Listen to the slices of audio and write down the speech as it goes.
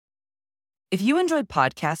If you enjoyed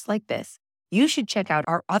podcasts like this, you should check out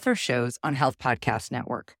our other shows on Health Podcast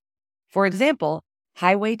Network. For example,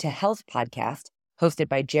 Highway to Health podcast, hosted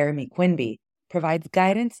by Jeremy Quinby, provides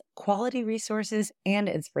guidance, quality resources, and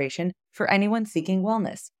inspiration for anyone seeking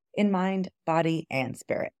wellness in mind, body, and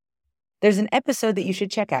spirit. There's an episode that you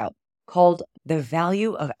should check out called The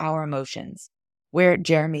Value of Our Emotions, where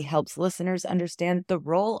Jeremy helps listeners understand the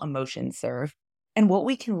role emotions serve and what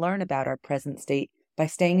we can learn about our present state by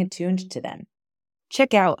staying attuned to them.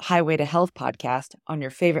 Check out Highway to Health podcast on your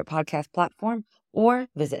favorite podcast platform or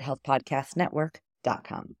visit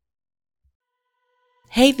healthpodcastnetwork.com.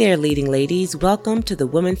 Hey there, leading ladies. Welcome to the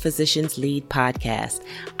Women Physicians Lead podcast.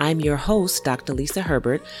 I'm your host, Dr. Lisa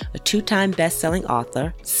Herbert, a two-time best-selling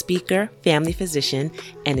author, speaker, family physician,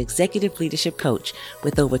 and executive leadership coach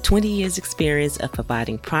with over 20 years experience of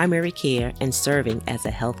providing primary care and serving as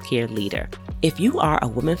a healthcare leader. If you are a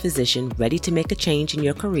woman physician ready to make a change in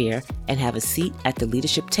your career and have a seat at the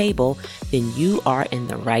leadership table, then you are in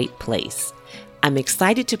the right place. I'm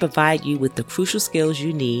excited to provide you with the crucial skills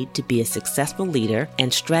you need to be a successful leader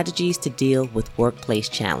and strategies to deal with workplace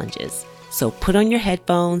challenges. So put on your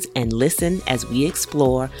headphones and listen as we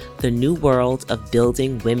explore the new world of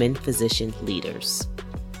building women physician leaders.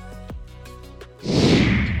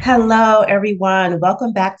 Hello, everyone.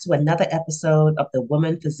 Welcome back to another episode of the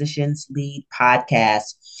Women Physicians Lead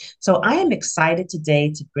podcast. So I am excited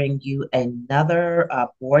today to bring you another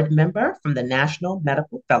board member from the National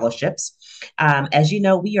Medical Fellowships. As you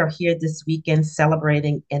know, we are here this weekend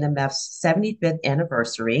celebrating NMF's 75th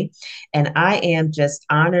anniversary, and I am just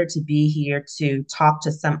honored to be here to talk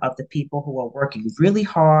to some of the people who are working really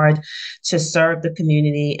hard to serve the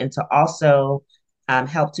community and to also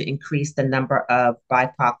help to increase the number of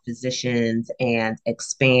BIPOC physicians and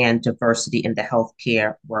expand diversity in the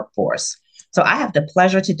healthcare workforce. So I have the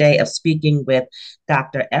pleasure today of speaking with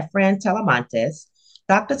Dr. Efrain Talamantes.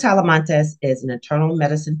 Dr. Talamantes is an internal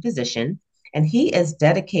medicine physician, and he is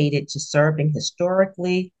dedicated to serving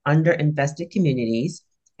historically underinvested communities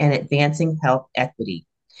and advancing health equity.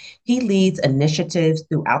 He leads initiatives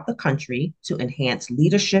throughout the country to enhance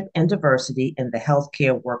leadership and diversity in the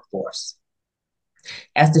healthcare workforce.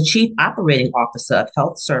 As the Chief Operating Officer of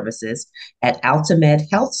Health Services at Altamed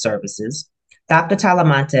Health Services, Dr.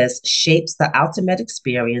 Talamantes shapes the Altamed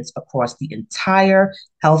experience across the entire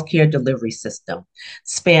healthcare delivery system,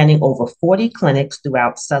 spanning over 40 clinics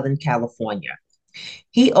throughout Southern California.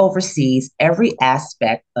 He oversees every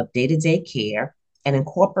aspect of day-to-day care and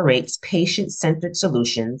incorporates patient-centered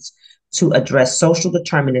solutions to address social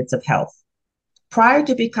determinants of health. Prior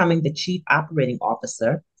to becoming the Chief Operating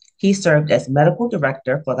Officer, he served as medical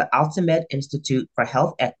director for the Altamed Institute for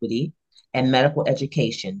Health Equity and Medical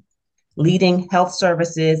Education, leading health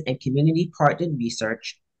services and community partnered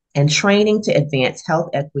research and training to advance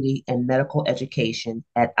health equity and medical education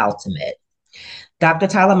at Altamed. Dr.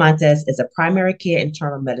 Talamantes is a primary care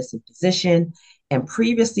internal medicine physician and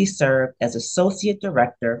previously served as associate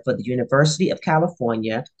director for the University of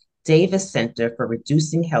California Davis Center for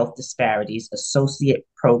Reducing Health Disparities Associate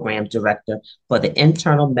Program Director for the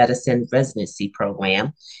Internal Medicine Residency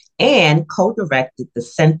Program, and co-directed the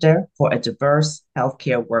Center for a Diverse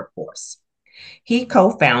Healthcare Workforce. He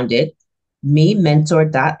co-founded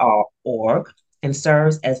MeMentor.org and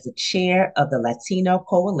serves as the chair of the Latino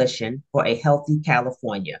Coalition for a Healthy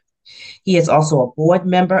California. He is also a board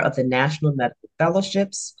member of the National Medical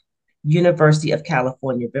Fellowships, University of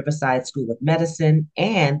California Riverside School of Medicine,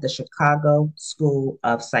 and the Chicago School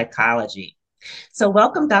of Psychology. So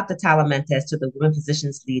welcome, Dr. Talamantes, to the Women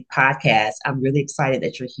Physicians Lead podcast. I'm really excited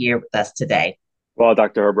that you're here with us today. Well,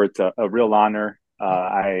 Dr. Herbert, it's a real honor.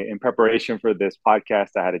 In preparation for this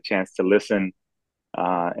podcast, I had a chance to listen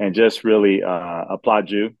and just really applaud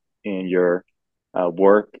you in your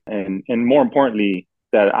work. And more importantly,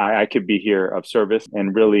 that I could be here of service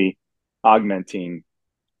and really augmenting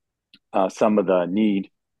some of the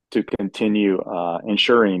need to continue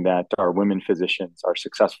ensuring that our women physicians are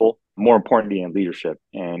successful, more importantly in leadership.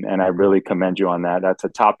 And I really commend you on that. That's a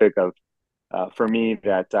topic of, for me,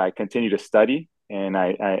 that I continue to study, and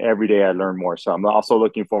I every day I learn more. So I'm also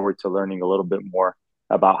looking forward to learning a little bit more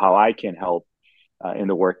about how I can help in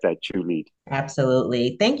the work that you lead.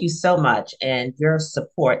 Absolutely. Thank you so much. And your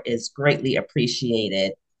support is greatly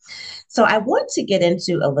appreciated. So I want to get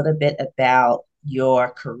into a little bit about your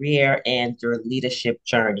career and your leadership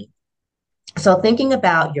journey. So thinking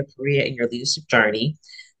about your career and your leadership journey,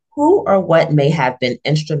 who or what may have been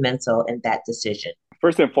instrumental in that decision?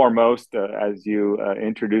 First and foremost, as you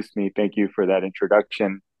introduced me, thank you for that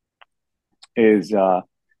introduction, is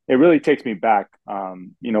it really takes me back.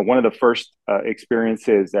 One of the first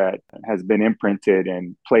experiences that has been imprinted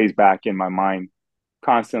and plays back in my mind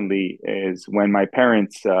constantly is when my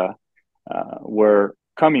parents were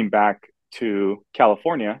coming back to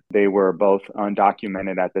California. They were both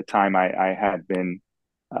undocumented at the time.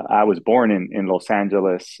 I was born in Los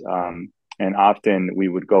Angeles, and often we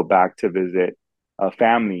would go back to visit a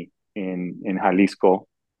family in Jalisco,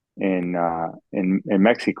 in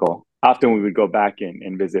Mexico. Often we would go back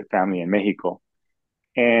and visit family in Mexico.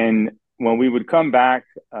 And when we would come back,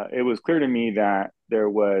 it was clear to me that there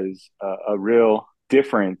was a real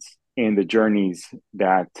difference in the journeys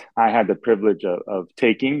that I had the privilege of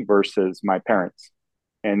taking versus my parents.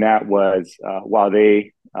 And that was while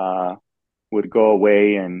they would go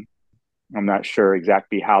away, and I'm not sure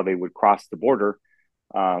exactly how they would cross the border.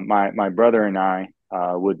 My brother and I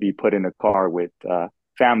would be put in a car with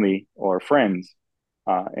family or friends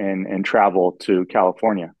and travel to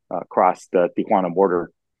California, across the Tijuana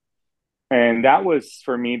border. And that was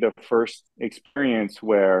for me the first experience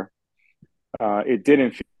where it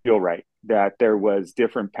didn't feel right, that there was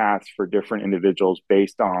different paths for different individuals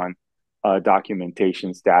based on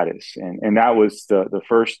documentation status. And that was the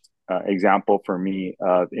first example for me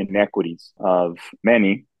of inequities, of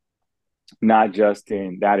many, not just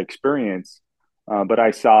in that experience, but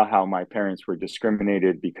I saw how my parents were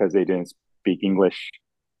discriminated because they didn't speak English.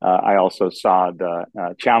 I also saw the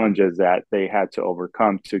challenges that they had to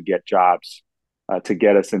overcome to get jobs, to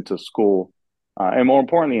get us into school, and more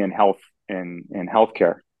importantly, in health and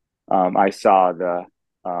healthcare. I saw the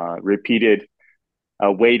repeated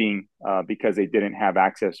waiting because they didn't have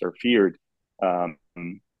access or feared um,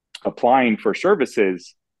 applying for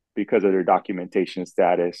services because of their documentation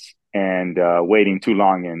status, and waiting too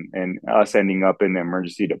long, and us ending up in the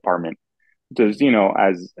emergency department. Just,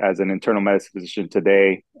 as an internal medicine physician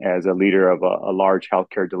today, as a leader of a large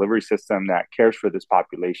healthcare delivery system that cares for this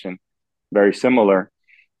population, very similar,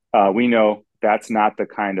 we know that's not the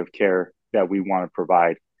kind of care that we want to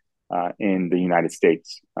provide in the United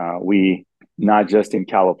States. We, not just in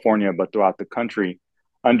California, but throughout the country,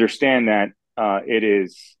 understand that it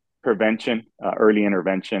is prevention, early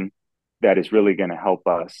intervention, that is really going to help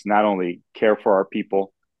us not only care for our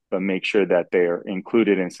people, but make sure that they're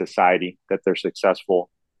included in society, that they're successful.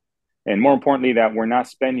 And more importantly, that we're not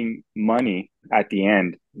spending money at the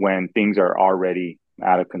end when things are already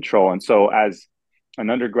out of control. And so, as an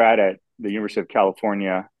undergrad at the University of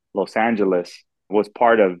California, Los Angeles, was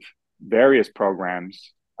part of various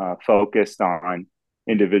programs focused on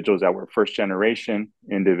individuals that were first generation,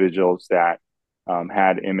 individuals that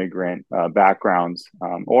had immigrant backgrounds,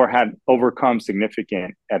 or had overcome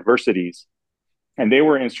significant adversities. And they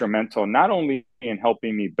were instrumental not only in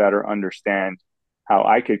helping me better understand how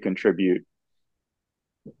I could contribute,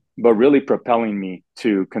 but really propelling me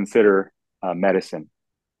to consider medicine.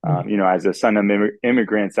 As a son of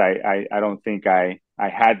immigrants, I don't think I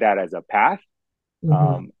had that as a path.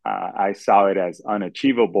 I saw it as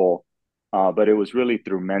unachievable, but it was really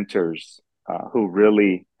through mentors who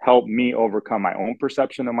really helped me overcome my own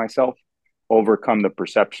perception of myself, overcome the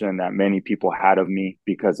perception that many people had of me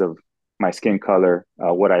because of my skin color,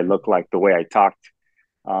 what I looked like, the way I talked.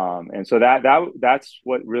 And so that's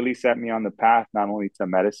what really set me on the path, not only to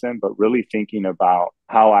medicine, but really thinking about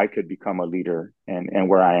how I could become a leader and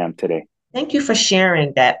where I am today. Thank you for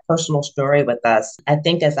sharing that personal story with us. I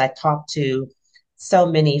think as I talk to so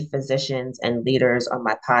many physicians and leaders on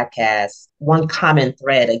my podcast, one common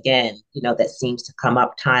thread, again, that seems to come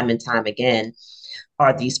up time and time again,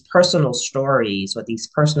 are these personal stories or these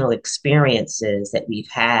personal experiences that we've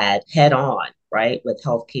had head on, right, with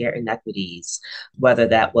healthcare inequities, whether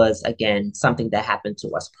that was, again, something that happened to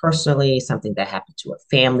us personally, something that happened to a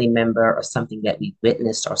family member, or something that we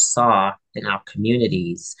witnessed or saw in our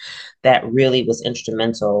communities that really was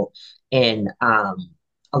instrumental in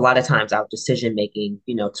a lot of times our decision making,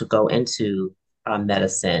 to go into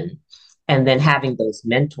medicine. And then having those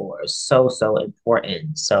mentors, so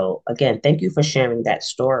important. So again, thank you for sharing that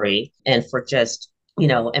story and for just,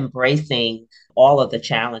 embracing all of the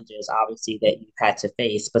challenges, obviously, that you've had to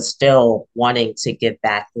face, but still wanting to give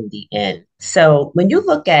back in the end. So when you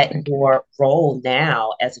look at your role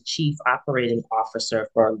now as a chief operating officer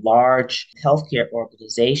for a large healthcare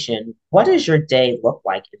organization, what does your day look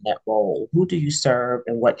like in that role? Who do you serve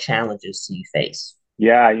and what challenges do you face?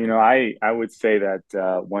 Yeah, I would say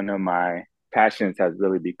that one of my passions has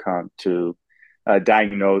really become to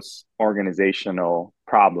diagnose organizational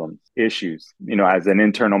problems, issues. As an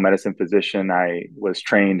internal medicine physician, I was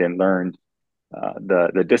trained and learned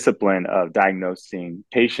the discipline of diagnosing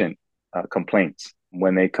patient complaints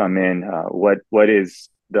when they come in. What is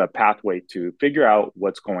the pathway to figure out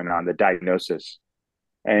what's going on, the diagnosis.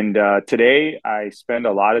 And today I spend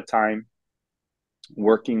a lot of time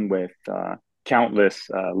working with countless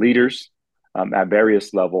leaders at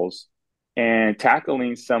various levels and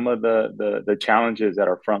tackling some of the challenges that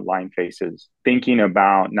our frontline faces, thinking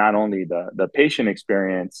about not only the patient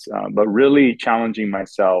experience, but really challenging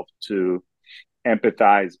myself to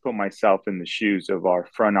empathize, put myself in the shoes of our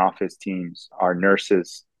front office teams, our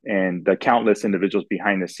nurses, and the countless individuals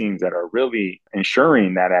behind the scenes that are really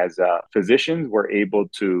ensuring that as physicians, we're able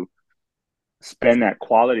to spend that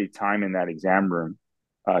quality time in that exam room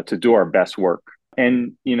to do our best work.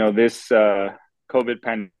 And, this COVID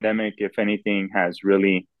pandemic, if anything, has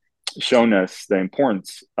really shown us the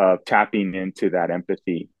importance of tapping into that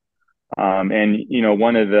empathy.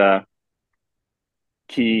 One of the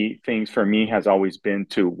key things for me has always been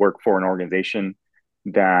to work for an organization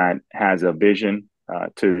that has a vision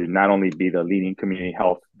to not only be the leading community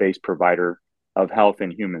health-based provider of health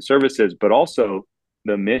and human services, but also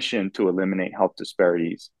the mission to eliminate health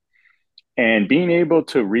disparities. And being able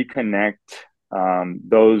to reconnect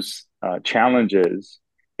those challenges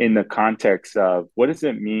in the context of what does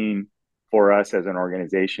it mean for us as an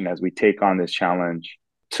organization as we take on this challenge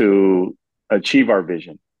to achieve our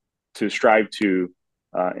vision, to strive to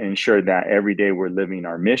ensure that every day we're living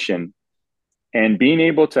our mission, and being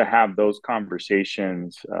able to have those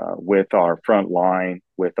conversations with our front line,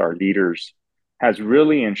 with our leaders, has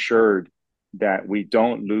really ensured that we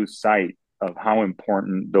don't lose sight of how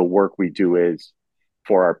important the work we do is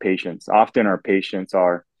for our patients. Often our patients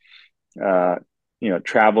are,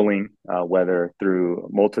 traveling, whether through a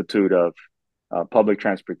multitude of public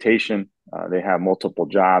transportation, they have multiple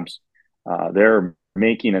jobs, they're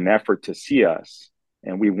making an effort to see us.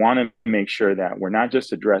 And we want to make sure that we're not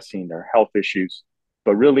just addressing their health issues,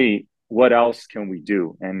 but really what else can we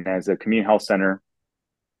do? And as a community health center,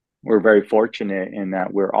 we're very fortunate in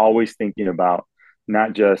that we're always thinking about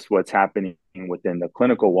not just what's happening within the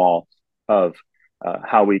clinical wall of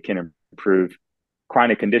how we can improve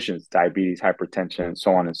chronic conditions, diabetes, hypertension,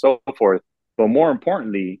 so on and so forth, but more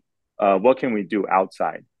importantly, what can we do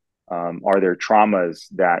outside? Are there traumas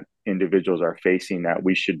that individuals are facing that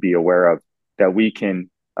we should be aware of, that we can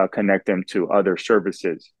connect them to other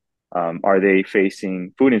services? Are they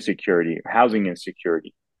facing food insecurity, housing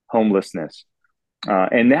insecurity, homelessness?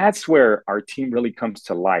 And that's where our team really comes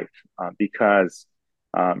to life because,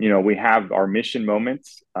 we have our mission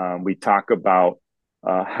moments. We talk about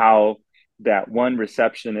how that one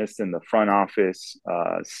receptionist in the front office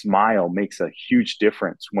smile makes a huge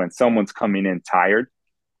difference when someone's coming in tired.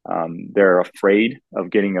 They're afraid of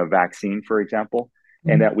getting a vaccine, for example,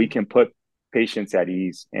 and that we can put patients at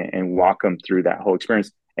ease and walk them through that whole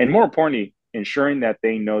experience. And more importantly, ensuring that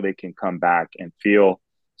they know they can come back and feel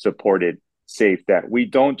supported, safe, that we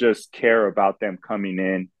don't just care about them coming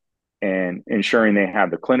in and ensuring they have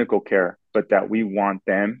the clinical care, but that we want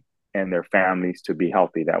them and their families to be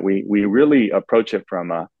healthy, that we really approach it from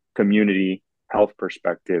a community health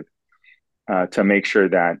perspective to make sure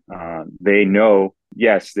that they know,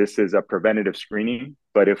 yes, this is a preventative screening,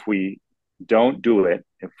 but if we don't do it,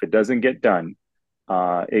 if it doesn't get done,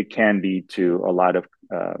 it can lead to a lot of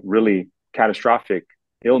really catastrophic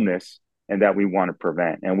illness, and that we want to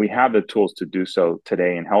prevent. And we have the tools to do so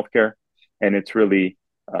today in healthcare. And it's really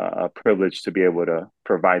a privilege to be able to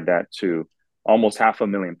provide that to almost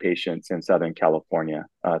 500,000 patients in Southern California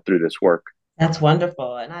through this work. That's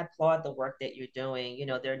wonderful. And I applaud the work that you're doing.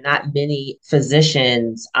 There are not many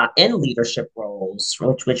physicians in leadership roles,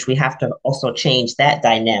 which we have to also change that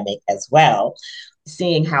dynamic as well,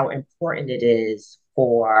 seeing how important it is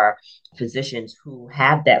for physicians who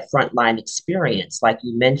have that frontline experience, like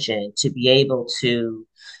you mentioned, to be able to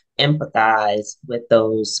empathize with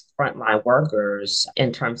those frontline workers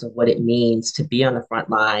in terms of what it means to be on the front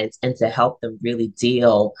lines and to help them really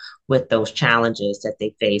deal with those challenges that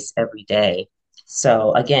they face every day.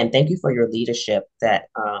 So again, thank you for your leadership that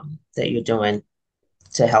you're doing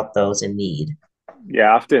to help those in need.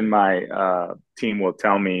 Yeah, often my team will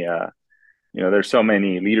tell me, there's so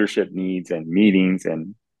many leadership needs and meetings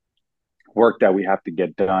and work that we have to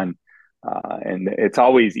get done. And it's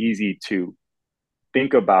always easy to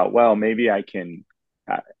think about, well, maybe I can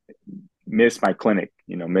miss my clinic,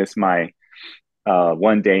 miss my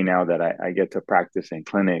one day now that I get to practice in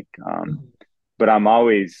clinic. But I'm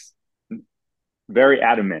always very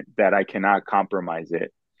adamant that I cannot compromise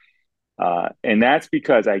it. And that's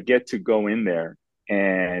because I get to go in there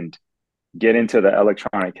and get into the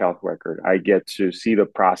electronic health record. I get to see the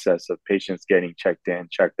process of patients getting checked in,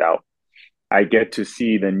 checked out. I get to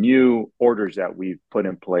see the new orders that we've put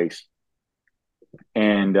in place.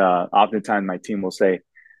 And oftentimes my team will say,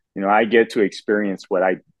 I get to experience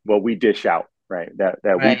what we dish out, right? That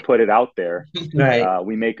we Right. put it out there. Right.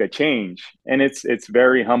 We make a change, and it's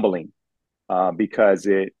very humbling because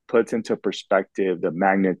it puts into perspective the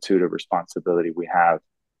magnitude of responsibility we have.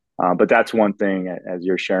 But that's one thing, as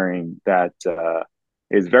you're sharing, that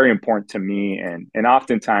is very important to me. And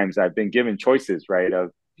oftentimes I've been given choices, right?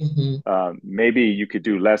 Of Hmm. maybe you could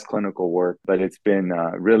do less clinical work, but it's been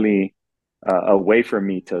really a way for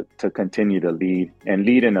me to continue to lead and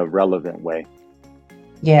lead in a relevant way.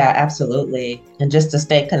 Yeah, absolutely. And just to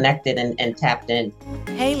stay connected and tapped in.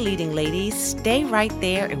 Hey, leading ladies, stay right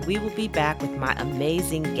there and we will be back with my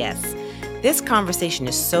amazing guests. This conversation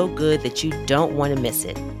is so good that you don't want to miss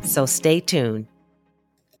it, so stay tuned.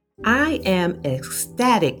 I am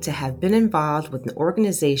ecstatic to have been involved with an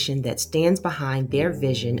organization that stands behind their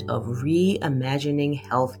vision of reimagining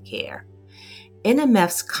healthcare.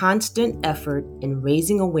 NMF's constant effort in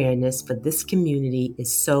raising awareness for this community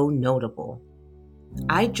is so notable.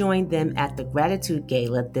 I joined them at the Gratitude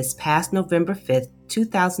Gala this past November 5th,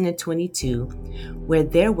 2022, where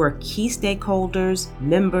there were key stakeholders,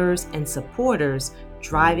 members, and supporters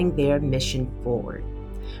driving their mission forward.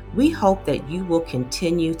 We hope that you will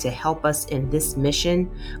continue to help us in this mission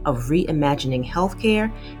of reimagining healthcare,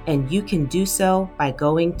 and you can do so by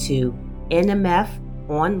going to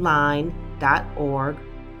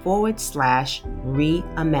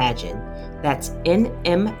nmfonline.org/reimagine. That's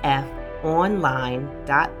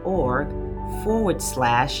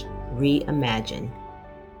nmfonline.org/reimagine.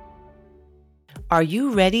 Are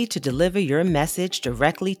you ready to deliver your message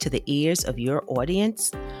directly to the ears of your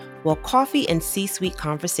audience? Well, Coffee and C-Suite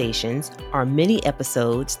Conversations are mini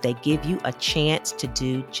episodes that give you a chance to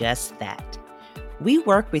do just that. We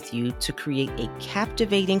work with you to create a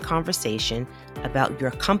captivating conversation about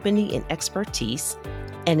your company and expertise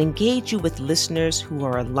and engage you with listeners who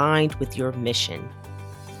are aligned with your mission.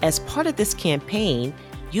 As part of this campaign,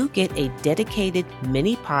 you get a dedicated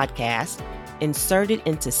mini podcast inserted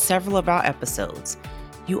into several of our episodes.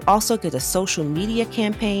 You also get a social media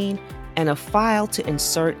campaign and a file to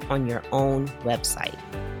insert on your own website.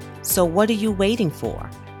 So what are you waiting for?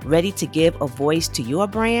 Ready to give a voice to your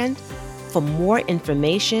brand? For more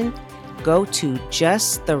information, go to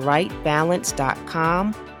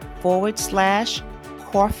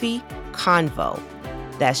justtherightbalance.com/coffee convo.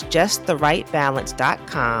 That's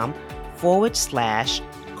justtherightbalance.com/coffee,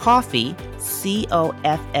 COFFEE,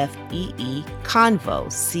 convo,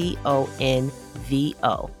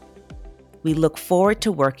 CONVO. We look forward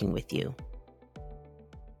to working with you.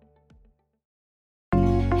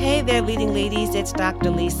 Hey there, leading ladies, it's Dr.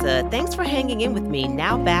 Lisa. Thanks for hanging in with me.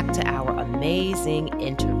 Now back to our amazing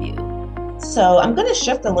interview. So I'm going to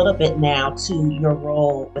shift a little bit now to your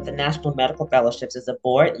role with the National Medical Fellowships as a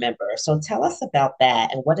board member. So tell us about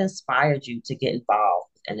that and what inspired you to get involved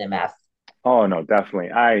with NMF. Oh no, definitely.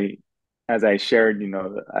 As I shared,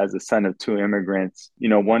 as a son of two immigrants,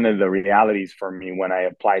 one of the realities for me when I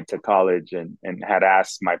applied to college and had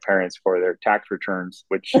asked my parents for their tax returns,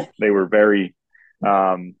 which they were very,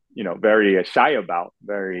 very shy about,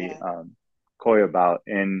 very Yeah. coy about.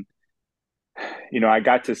 And, I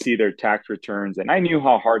got to see their tax returns and I knew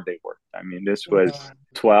how hard they worked. I mean, this was Mhm.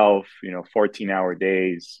 12, 14-hour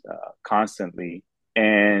days constantly.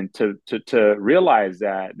 And to realize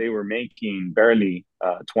that they were making barely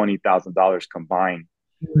 $20,000 combined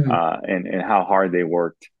Mhm. and how hard they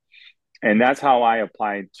worked. And that's how I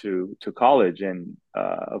applied to college. And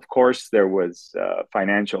of course, there was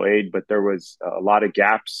financial aid, but there was a lot of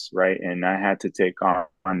gaps, right? And I had to take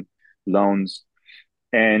on loans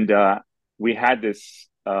and we had this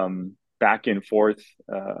back and forth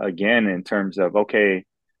again in terms of, okay,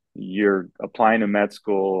 you're applying to med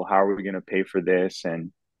school. How are we going to pay for this?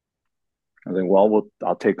 And I was like, well,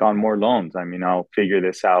 I'll take on more loans. I mean, I'll figure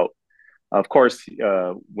this out. Of course,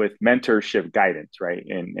 with mentorship guidance, right?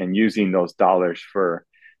 And using those dollars for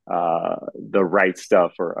the right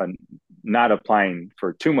stuff or not applying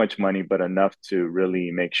for too much money, but enough to really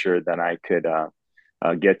make sure that I could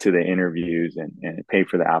get to the interviews and pay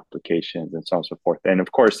for the applications and so on and so forth. And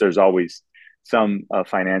of course, there's always some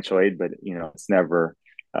financial aid, but it's never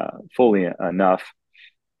fully enough.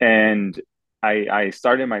 And I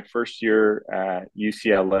started my first year at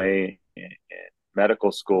UCLA in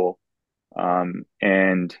medical school,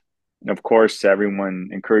 and of course, everyone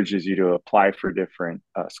encourages you to apply for different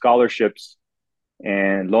scholarships.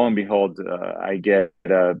 And lo and behold, I get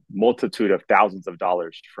a multitude of thousands of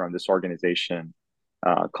dollars from this organization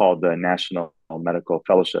called the National Medical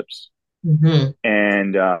Fellowships. Mhm.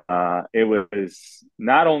 And it was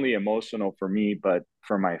not only emotional for me, but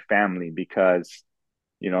for my family because,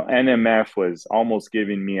 NMF was almost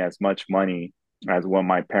giving me as much money as what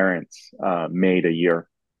my parents made a year.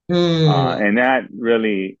 Mm, And that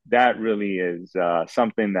really is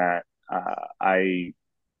something that I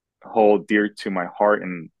hold dear to my heart,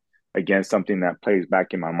 and again, something that plays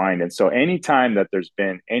back in my mind. And so anytime that there's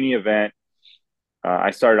been any event,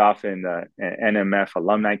 I started off in the NMF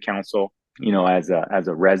Alumni Council, as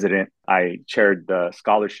a resident. I chaired the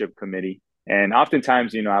scholarship committee. And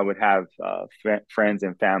oftentimes, I would have friends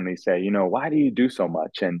and family say, why do you do so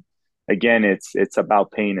much? And again, it's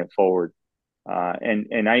about paying it forward.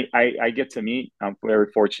 And I get to meet. I'm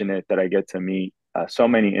very fortunate that I get to meet so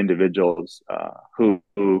many individuals who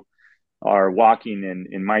are walking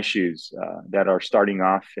in my shoes, that are starting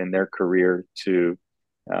off in their career to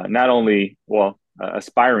not only, well,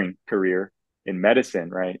 aspiring career in medicine,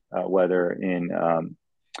 right? Whether in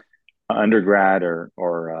undergrad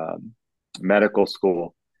or medical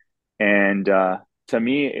school. And to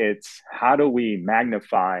me, it's how do we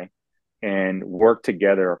magnify and work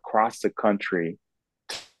together across the country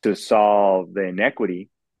to solve the inequity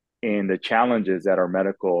in the challenges that our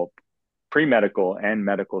pre-medical and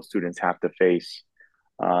medical students have to face.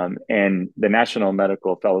 And the National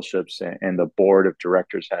Medical Fellowships and the board of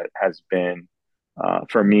directors has been,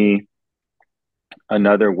 for me,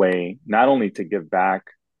 another way not only to give back,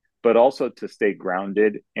 but also to stay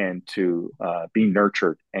grounded and to be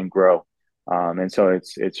nurtured and grow. And so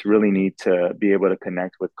it's really neat to be able to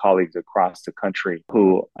connect with colleagues across the country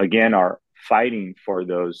who, again, are fighting for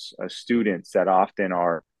those students that often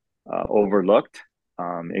are overlooked,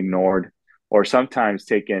 ignored, or sometimes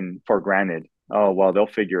taken for granted. Oh, well, they'll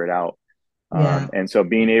figure it out. yeah. And so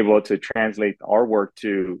being able to translate our work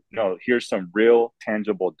to, here's some real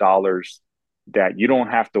tangible dollars that you don't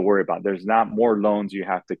have to worry about. There's not more loans you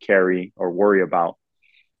have to carry or worry about.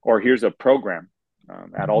 Or here's a program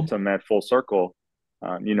at Mhm. Ultimate Full Circle.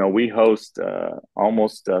 We host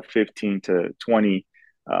almost 15 to 20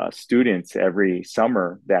 students every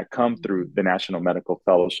summer that come through the National Medical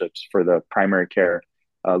Fellowships for the primary care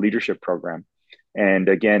leadership program. And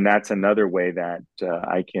again, that's another way that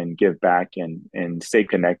I can give back and stay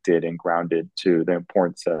connected and grounded to the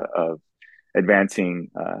importance of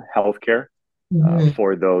advancing healthcare Mhm.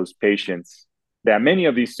 for those patients that many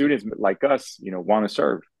of these students like us, want to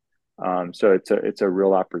serve. So it's a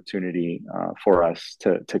real opportunity for us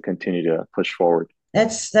to continue to push forward.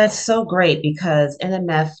 That's so great because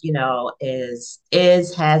NMF,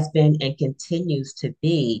 is has been and continues to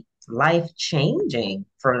be life changing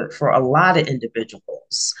for a lot of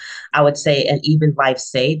individuals. I would say, and even life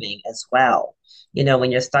saving as well.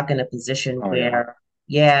 When you're stuck in a position Oh yeah, where,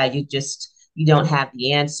 yeah, you don't have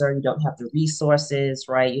the answer, you don't have the resources,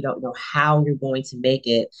 right? You don't know how you're going to make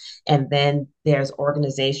it. And then there's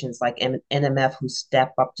organizations like NMF who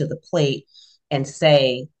step up to the plate and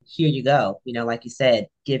say, here you go, like you said,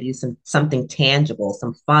 give you something tangible,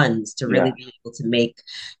 some funds to really yeah, be able to make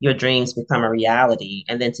your dreams become a reality,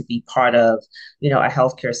 and then to be part of a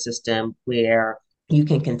healthcare system where you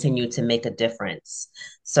can continue to make a difference.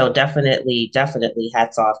 So definitely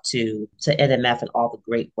hats off to NMF and all the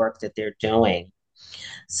great work that they're doing.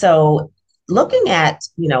 So looking at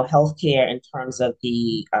healthcare in terms of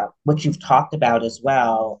the what you've talked about as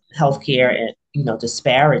well, healthcare and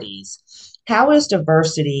disparities. How is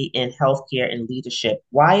diversity in healthcare and leadership?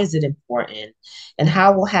 Why is it important? And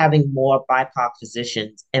how will having more BIPOC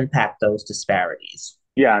physicians impact those disparities?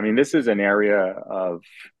 yeah. I mean, this is an area of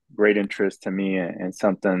great interest to me, and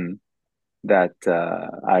something that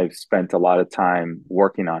I've spent a lot of time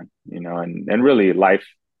working on, and really life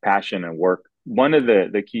passion and work. One of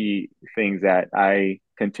the key things that I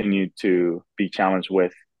continue to be challenged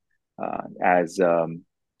with as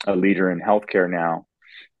a leader in healthcare now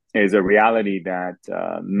is a reality that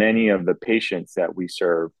many of the patients that we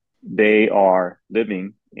serve, they are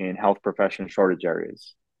living in health profession shortage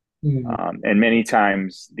areas. Mm, And many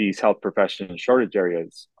times these health profession shortage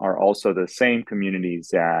areas are also the same communities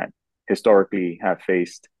that historically have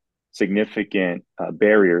faced significant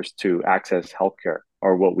barriers to access healthcare,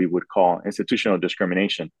 or what we would call institutional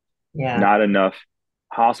discrimination. yeah, Not enough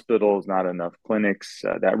hospitals, not enough clinics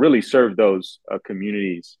that really serve those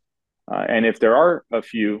communities. And if there are a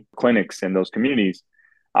few clinics in those communities,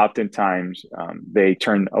 oftentimes they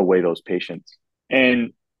turn away those patients.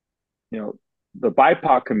 And you know, the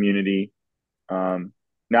BIPOC community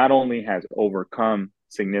not only has overcome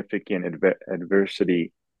significant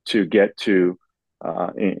adversity to get to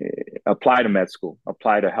apply to med school,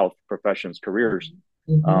 apply to health professions careers,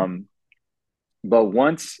 hmm, um, but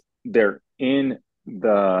once they're in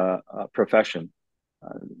the profession,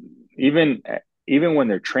 uh, even even when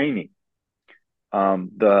they're training,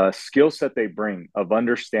 the skill set they bring of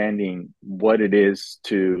understanding what it is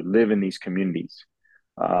to live in these communities,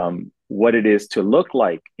 what it is to look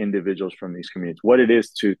like individuals from these communities, what it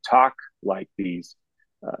is to talk like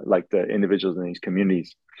like the individuals in these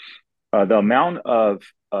communities. The amount of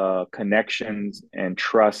connections and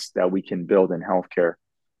trust that we can build in healthcare,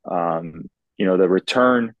 the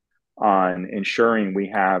return on ensuring we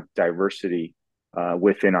have diversity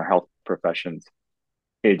within our health professions,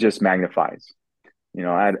 it just magnifies.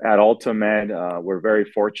 At Ultimed, we're very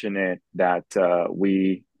fortunate that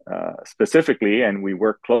we specifically, and we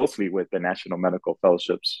work closely with the National Medical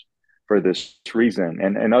Fellowships for this reason,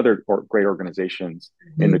 and other great organizations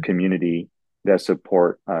in the community that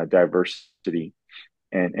support diversity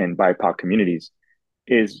and BIPOC communities,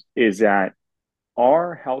 is that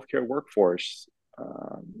our healthcare workforce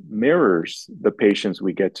mirrors the patients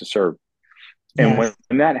we get to serve. And Yes.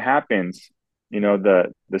 when that happens,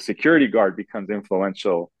 the security guard becomes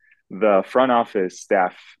influential. The front office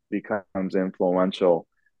staff becomes influential.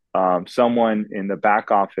 Someone in the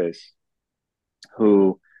back office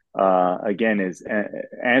who, again, is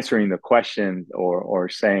answering the questions or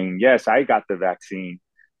saying, yes, I got the vaccine.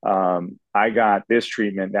 I got this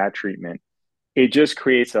treatment, that treatment. It just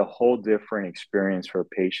creates a whole different experience for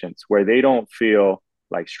patients where they don't feel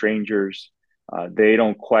like strangers. They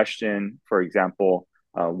don't question, for example,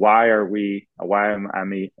 why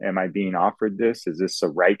am I being offered this? Is this the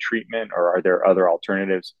right treatment, or are there other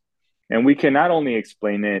alternatives? And we can not only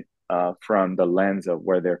explain it from the lens of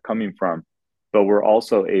where they're coming from, but we're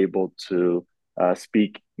also able to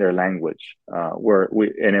speak their language.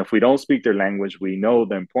 And if we don't speak their language, we know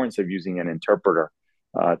the importance of using an interpreter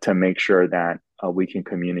to make sure that we can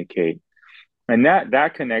communicate. And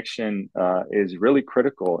that connection is really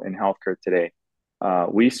critical in healthcare today.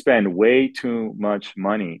 We spend way too much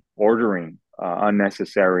money ordering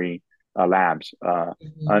unnecessary labs,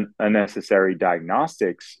 unnecessary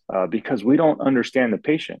diagnostics, because we don't understand the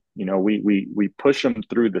patient. We push them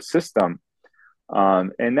through the system,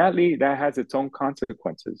 and that has its own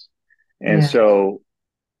consequences. And Yeah. so,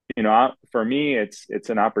 for me, it's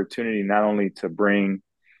an opportunity not only to bring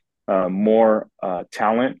more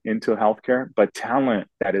talent into healthcare, but talent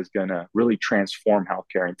that is going to really transform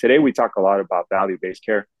healthcare. And today we talk a lot about value-based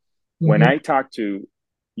care. When I talk to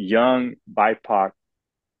young BIPOC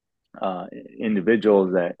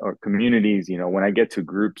individuals or communities, when I get to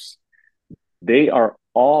groups, they are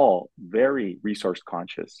all very resource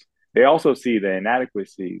conscious. They also see the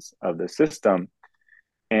inadequacies of the system,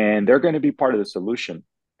 and they're going to be part of the solution.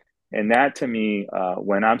 And that, to me,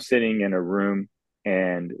 when I'm sitting in a room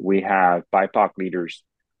and we have BIPOC leaders,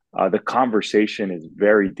 the conversation is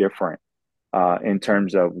very different in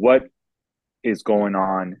terms of what is going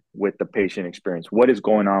on with the patient experience, what is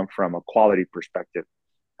going on from a quality perspective,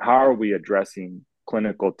 how are we addressing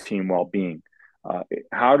clinical team well-being,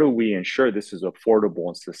 how do we ensure this is affordable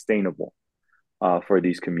and sustainable for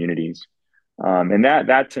these communities. And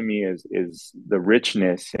that to me is the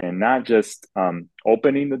richness, and not just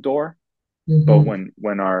opening the door, but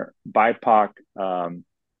when our BIPOC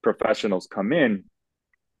professionals come in,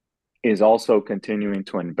 is also continuing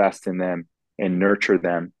to invest in them and nurture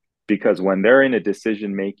them, because when they're in a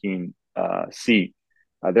decision-making seat,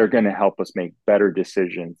 they're going to help us make better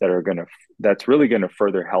decisions that's really going to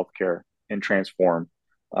further healthcare and transform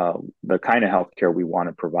the kind of healthcare we want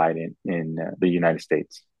to provide in the United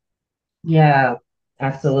States. Yeah,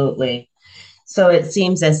 absolutely. So it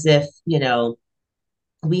seems as if,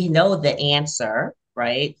 we know the answer,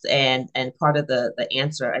 right? And part of the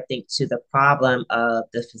answer, I think, to the problem of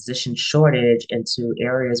the physician shortage into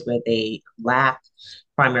areas where they lack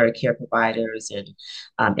primary care providers. And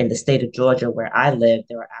in the state of Georgia, where I live,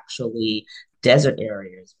 there are actually desert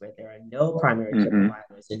areas where there are no primary care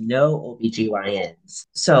providers and no OBGYNs.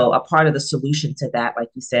 So a part of the solution to that, like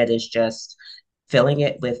you said, is just filling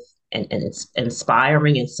it with and it's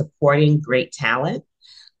inspiring and supporting great talent,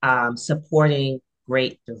 supporting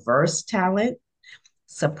great diverse talent,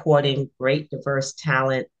 supporting great diverse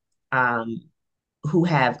talent who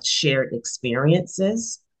have shared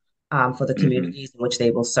experiences for the communities in which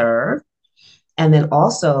they will serve. And then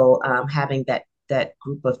also having that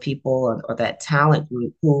group of people or that talent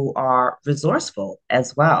group who are resourceful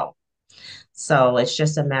as well. So it's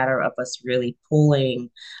just a matter of us really pooling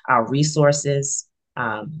our resources,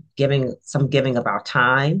 giving of our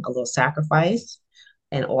time, a little sacrifice,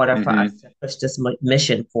 in order for us to push this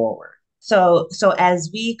mission forward. So as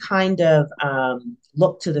we kind of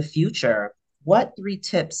look to the future, what 3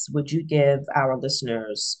 tips would you give our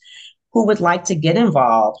listeners who would like to get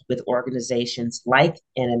involved with organizations like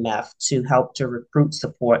NMF to help to recruit,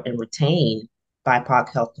 support, and retain BIPOC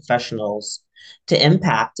health professionals to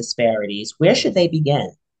impact disparities, where should they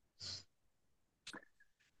begin?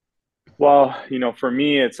 Well, for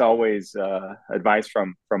me, it's always advice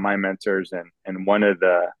from my mentors, and one of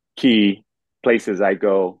the key places I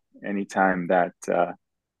go anytime that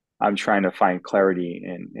I'm trying to find clarity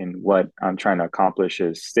in what I'm trying to accomplish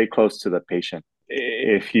is stay close to the patient.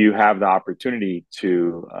 If you have the opportunity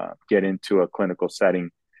to get into a clinical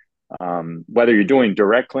setting, whether you're doing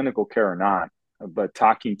direct clinical care or not, but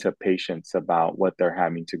talking to patients about what they're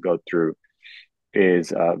having to go through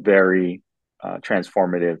is very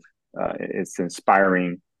transformative. It's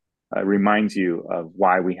inspiring. Reminds you of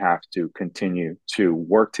why we have to continue to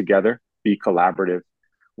work together, be collaborative.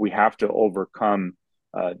 We have to overcome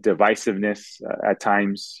divisiveness at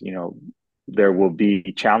times. There will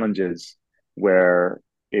be challenges where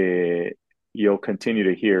you'll continue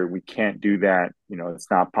to hear, we can't do that. It's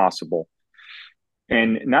not possible.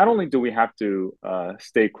 And not only do we have to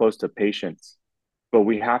stay close to patients, but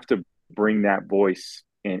we have to bring that voice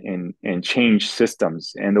and change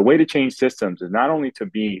systems. And the way to change systems is not only to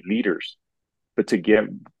be leaders, but to get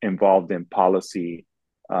involved in policy,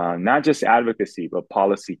 not just advocacy, but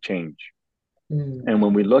policy change. Mm, And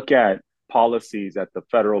when we look at policies at the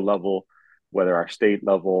federal level, whether our state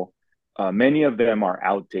level, many of them are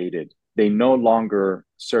outdated. They no longer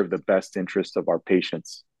serve the best interest of our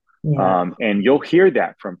patients. yeah. And you'll hear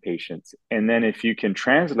that from patients. And then if you can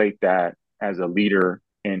translate that as a leader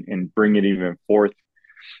and bring it even forth.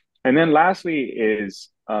 And then lastly is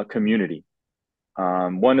community.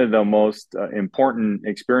 One of the most important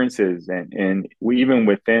experiences, and we even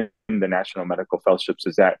within the National Medical Fellowships,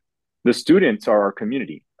 is that the students are our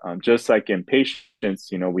community. Just like in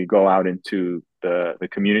patients, we go out into the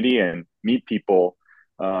community and meet people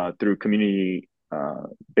through community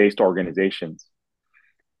based organizations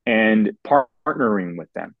and partnering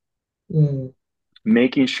with them, Mm,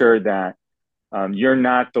 making sure that you're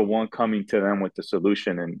not the one coming to them with the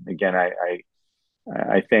solution. And again,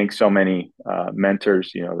 I thank so many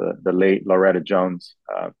mentors, the late Loretta Jones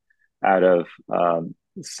out of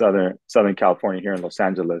Southern California here in Los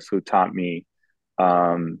Angeles, who taught me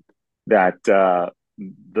that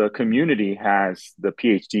the community has the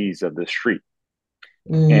PhDs of the street,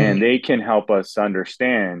 mm, and they can help us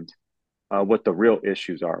understand what the real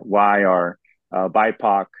issues are. Why are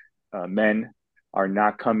BIPOC men are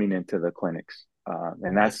not coming into the clinics? And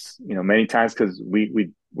right. that's many times because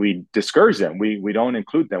we discourage them. We don't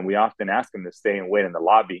include them. We often ask them to stay and wait in the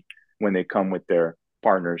lobby when they come with their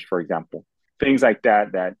partners, for example. Things like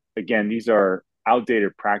that. That again, these are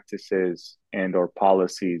outdated practices and or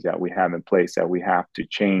policies that we have in place that we have to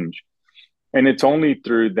change. And it's only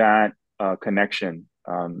through that connection.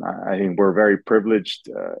 I think we're very privileged,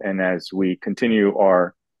 and as we continue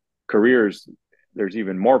our careers, there's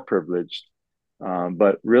even more privileged.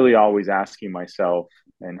 But really, always asking myself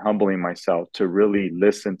and humbling myself to really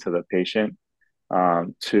listen to the patient,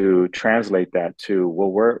 to translate that to,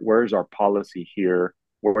 well, where's our policy here?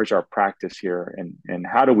 Where's our practice here? And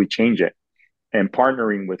how do we change it? And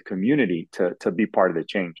partnering with community to be part of the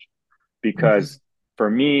change. Mhm. Because for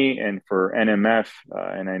me and for NMF,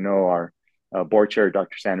 and I know our board chair,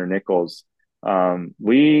 Dr. Sandra Nichols,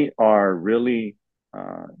 we are really,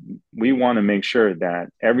 we want to make sure that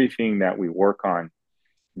everything that we work on,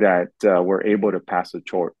 that we're able to pass the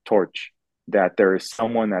torch, that there is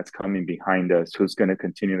someone that's coming behind us who's going to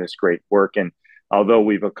continue this great work. And although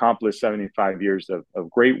we've accomplished 75 years of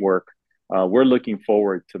great work, we're looking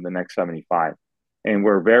forward to the next 75. And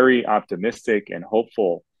we're very optimistic and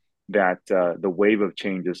hopeful that the wave of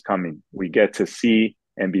change is coming. We get to see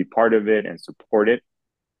and be part of it and support it,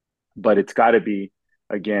 but it's got to be,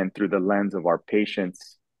 again, through the lens of our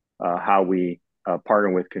patients, how we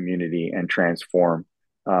partner with community and transform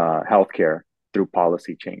healthcare through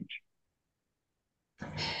policy change.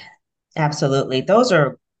 Absolutely. Those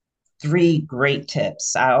are three great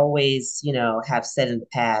tips. I always, have said in the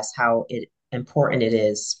past how important it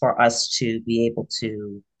is for us to be able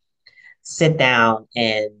to sit down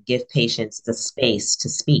and give patients the space to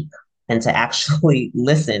speak and to actually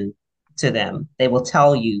listen to them. They will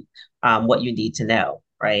tell you what you need to know,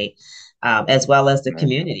 right? As well as the Right.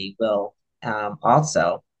 community will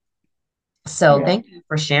also. So Yeah. thank you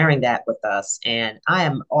for sharing that with us. And I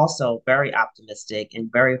am also very optimistic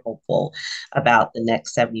and very hopeful about the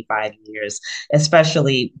next 75 years,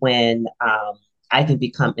 especially when I can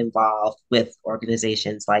become involved with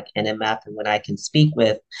organizations like NMF, and when I can speak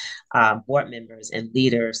with board members and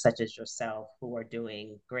leaders such as yourself who are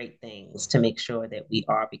doing great things to make sure that we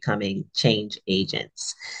are becoming change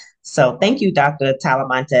agents. So thank you, Dr.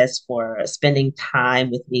 Talamantes, for spending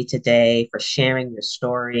time with me today, for sharing your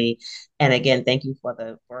story. And again, thank you for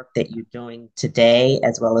the work that you're doing today,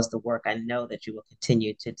 as well as the work I know that you will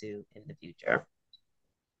continue to do in the future.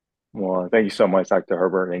 Well, thank you so much, Dr.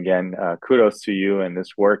 Herbert. Again, kudos to you and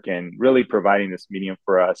this work and really providing this medium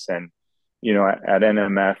for us. And, at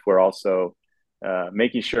NMF, we're also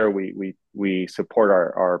making sure we support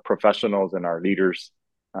our professionals and our leaders.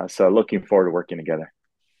 So looking forward to working together.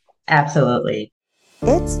 Absolutely.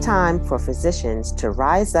 It's time for physicians to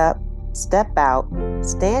rise up, step out,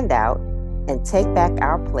 stand out, and take back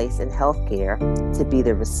our place in healthcare to be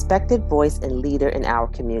the respected voice and leader in our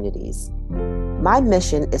communities. My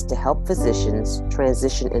mission is to help physicians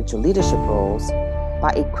transition into leadership roles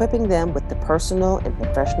by equipping them with the personal and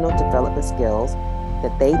professional development skills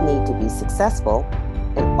that they need to be successful,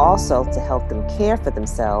 and also to help them care for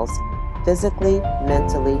themselves physically,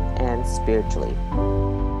 mentally, and spiritually.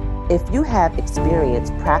 If you have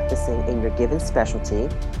experience practicing in your given specialty,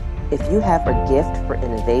 if you have a gift for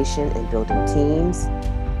innovation and building teams,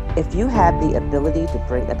 if you have the ability to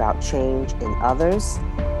bring about change in others,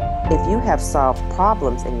 if you have solved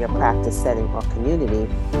problems in your practice setting or community,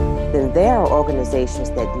 then there are organizations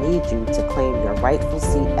that need you to claim your rightful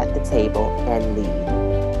seat at the table and lead.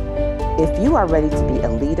 If you are ready to be a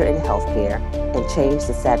leader in healthcare and change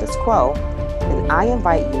the status quo, then I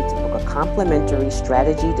invite you to book a complimentary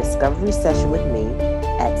strategy discovery session with me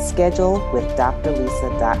at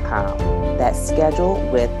schedulewithdrlisa.com. That's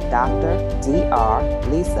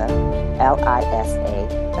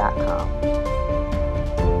schedulewithdrlisa.com.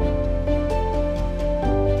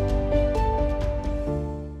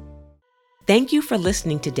 Thank you for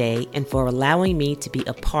listening today and for allowing me to be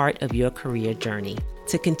a part of your career journey.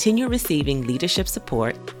 To continue receiving leadership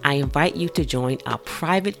support, I invite you to join our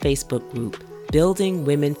private Facebook group, Building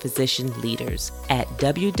Women Physician Leaders, at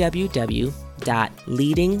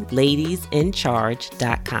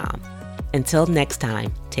www.leadingladiesinCharge.com. Until next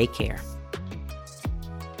time, take care.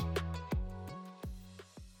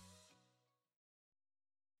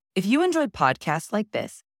 If you enjoyed podcasts like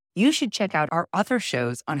this, you should check out our other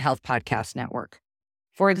shows on Health Podcast Network.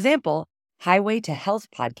 For example, Highway to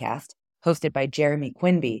Health podcast, hosted by Jeremy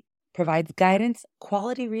Quinby, provides guidance,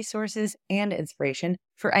 quality resources, and inspiration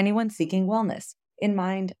for anyone seeking wellness in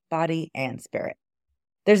mind, body, and spirit.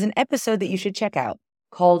 There's an episode that you should check out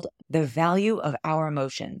called The Value of Our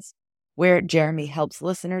Emotions, where Jeremy helps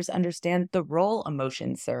listeners understand the role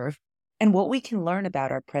emotions serve and what we can learn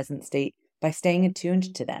about our present state by staying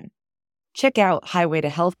attuned to them. Check out Highway to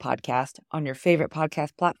Health podcast on your favorite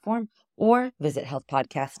podcast platform or visit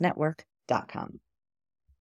healthpodcastnetwork.com.